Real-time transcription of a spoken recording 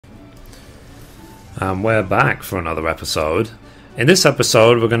And we're back for another episode. In this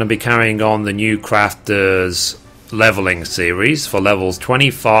episode, we're going to be carrying on the new Crafters leveling series for levels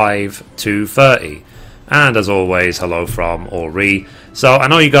 25 to 30. And as always, hello from Ori. So I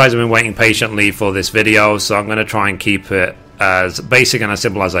know you guys have been waiting patiently for this video, so I'm going to try and keep it as basic and as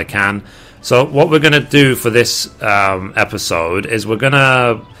simple as I can. So what we're going to do for this episode is we're going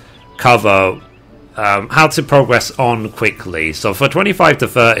to cover how to progress on quickly. So for 25 to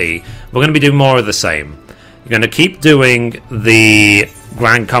 30, we're going to be doing more of the same. You're going to keep doing the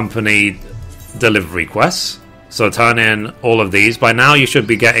Grand Company delivery quests. So turn in all of these. By now you should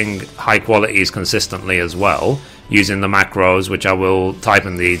be getting high qualities consistently as well, using the macros, which I will type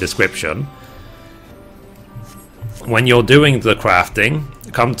in the description. When you're doing the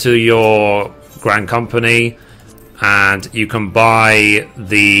crafting, come to your Grand Company and you can buy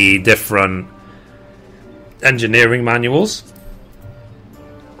the different engineering manuals.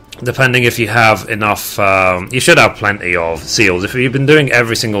 Depending if you have enough, you should have plenty of seals. If you've been doing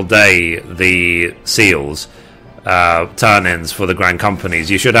every single day the seals, turn-ins for the Grand Companies,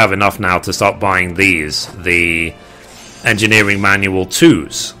 you should have enough now to start buying these, the engineering manual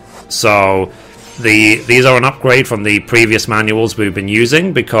 2s. So these are an upgrade from the previous manuals we've been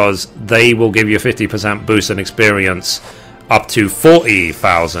using, because they will give you a 50% boost in experience up to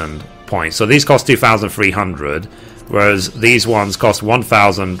 40,000 points. So these cost 2,300, whereas these ones cost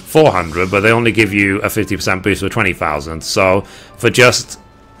 1,400, but they only give you a 50% boost for 20,000. So for just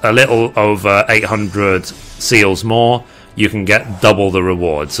a little over 800 seals more, you can get double the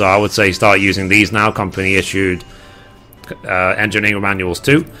reward. So I would say start using these now, company issued engineering manuals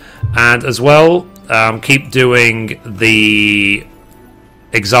too. And as well, keep doing the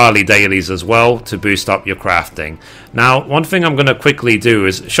Exile dailies as well to boost up your crafting. Now, one thing I'm going to quickly do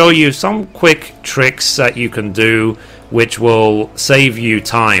is show you some quick tricks that you can do which will save you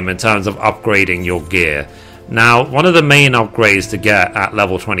time in terms of upgrading your gear. Now, one of the main upgrades to get at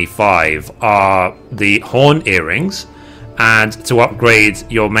level 25 are the horn earrings, and to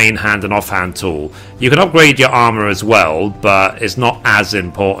upgrade your main hand and offhand tool. You can upgrade your armor as well, but it's not as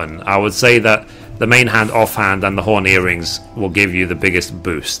important. I would say that the main hand, offhand, and the horn earrings will give you the biggest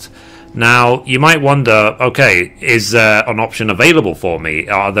boost. Now, you might wonder, okay, is there an option available for me?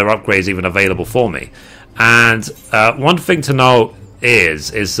 Are there upgrades even available for me? And one thing to note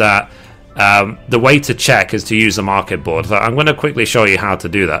is that the way to check is to use the market board. So I'm going to quickly show you how to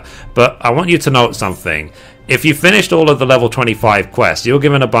do that. But I want you to note something. If you finished all of the level 25 quests, you're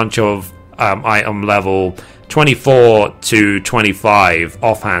given a bunch of item level 24 to 25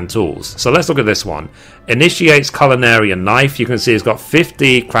 offhand tools. So let's look at this one. Initiates culinary and knife. You can see it's got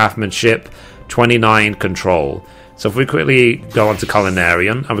 50 craftsmanship, 29 control. So if we quickly go on to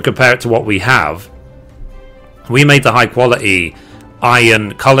culinarian and we compare it to what we have, we made the high quality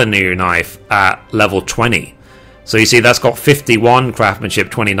iron culinary knife at level 20. So you see that's got 51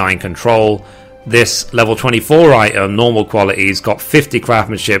 craftsmanship, 29 control. This level 24 item, normal qualities, got 50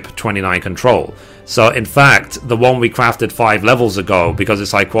 craftsmanship, 29 control. So in fact, the one we crafted 5 levels ago, because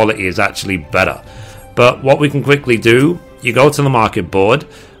it's high quality, is actually better. But what we can quickly do, you go to the market board.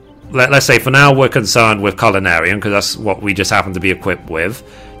 Let's say for now we're concerned with culinarian, because that's what we just happen to be equipped with.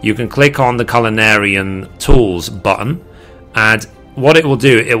 You can click on the culinarian tools button, and what it will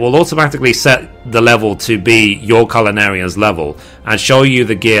do, it will automatically set the level to be your culinarian's level and show you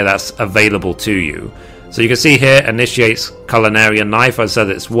the gear that's available to you. So you can see here, initiates culinarian knife. I said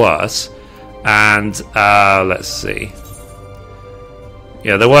it's worse. And let's see.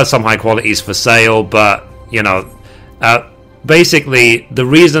 Yeah, there were some high qualities for sale, but you know, basically the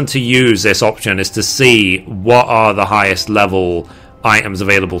reason to use this option is to see what are the highest level items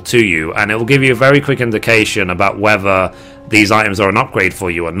available to you, and it will give you a very quick indication about whether these items are an upgrade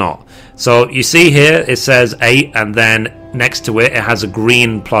for you or not. So you see here it says 8, and then next to it has a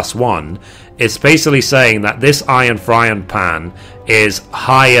green +1. It's basically saying that this iron frying pan is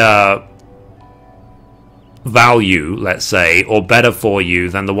higher value, let's say, or better for you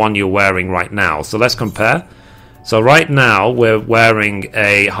than the one you're wearing right now. So let's compare. So right now we're wearing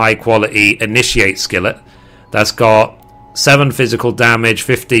a high quality initiate skillet that's got 7 physical damage,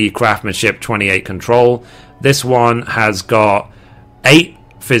 50 craftsmanship, 28 control. This one has got 8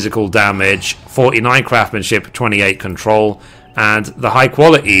 physical damage, 49 craftsmanship, 28 control, and the high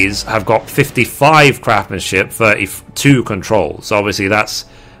qualities have got 55 craftsmanship, 32 control. So obviously that's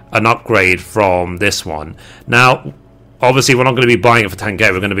an upgrade from this one. Now, obviously we're not going to be buying it for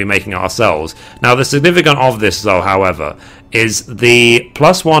 10k, we're going to be making it ourselves. Now the significance of this though, however, is the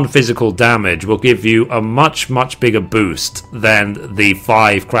 +1 physical damage will give you a much bigger boost than the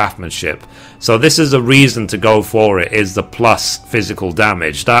 5 craftsmanship. So this is a reason to go for it, is the plus physical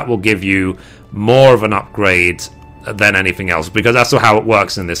damage. That will give you more of an upgrade than anything else, because that's how it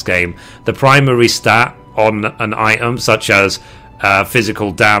works in this game. The primary stat on an item, such as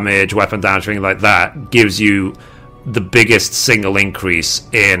physical damage, weapon damage, things like that, gives you the biggest single increase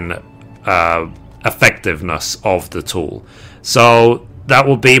in effectiveness of the tool. So that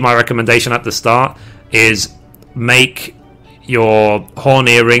will be my recommendation at the start, is make your horn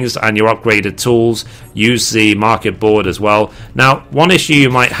earrings and your upgraded tools. Use the market board as well. Now, one issue you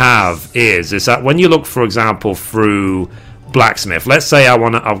might have is that when you look, for example, through blacksmith, let's say I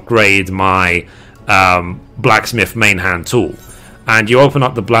want to upgrade my blacksmith main hand tool, and you open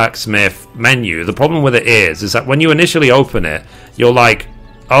up the blacksmith menu. The problem with it is that when you initially open it, you're like,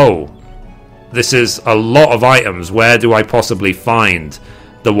 oh, this is a lot of items. Where do I possibly find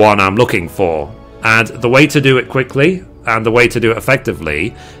the one I'm looking for? And the way to do it quickly and the way to do it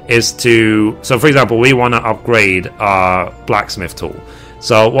effectively is to... So, for example, we want to upgrade our blacksmith tool.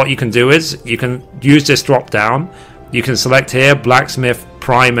 So what you can do is you can use this drop down. You can select here, blacksmith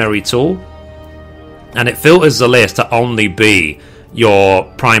primary tool. And it filters the list to only be your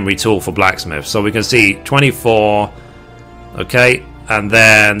primary tool for blacksmith. So we can see 24, okay, and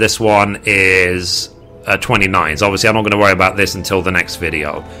then this one is 29. So obviously I'm not going to worry about this until the next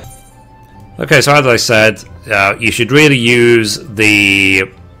video. Okay, so as I said, you should really use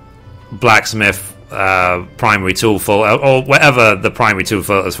the blacksmith primary tool for, or whatever the primary tool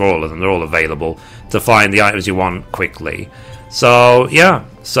filters for all of them. They're all available to find the items you want quickly. So yeah,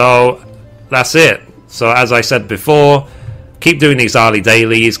 so that's it. So as I said before, keep doing these hourly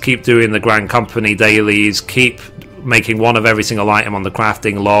dailies, keep doing the Grand Company dailies, keep making one of every single item on the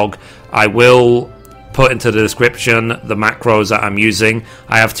crafting log. I will put into the description the macros that I'm using.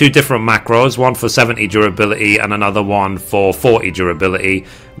 I have two different macros, one for 70 durability and another one for 40 durability,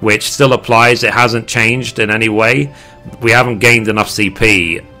 which still applies. It hasn't changed in any way. We haven't gained enough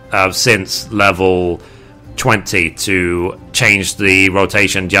CP since level 20 to change the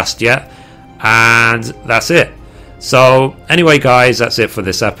rotation just yet. And that's it. So anyway, guys, that's it for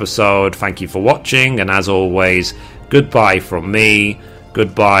this episode. Thank you for watching, and as always, goodbye from me,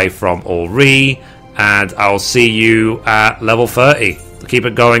 goodbye from Ori, and I'll see you at level 30. Keep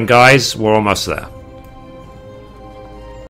it going, guys. We're almost there.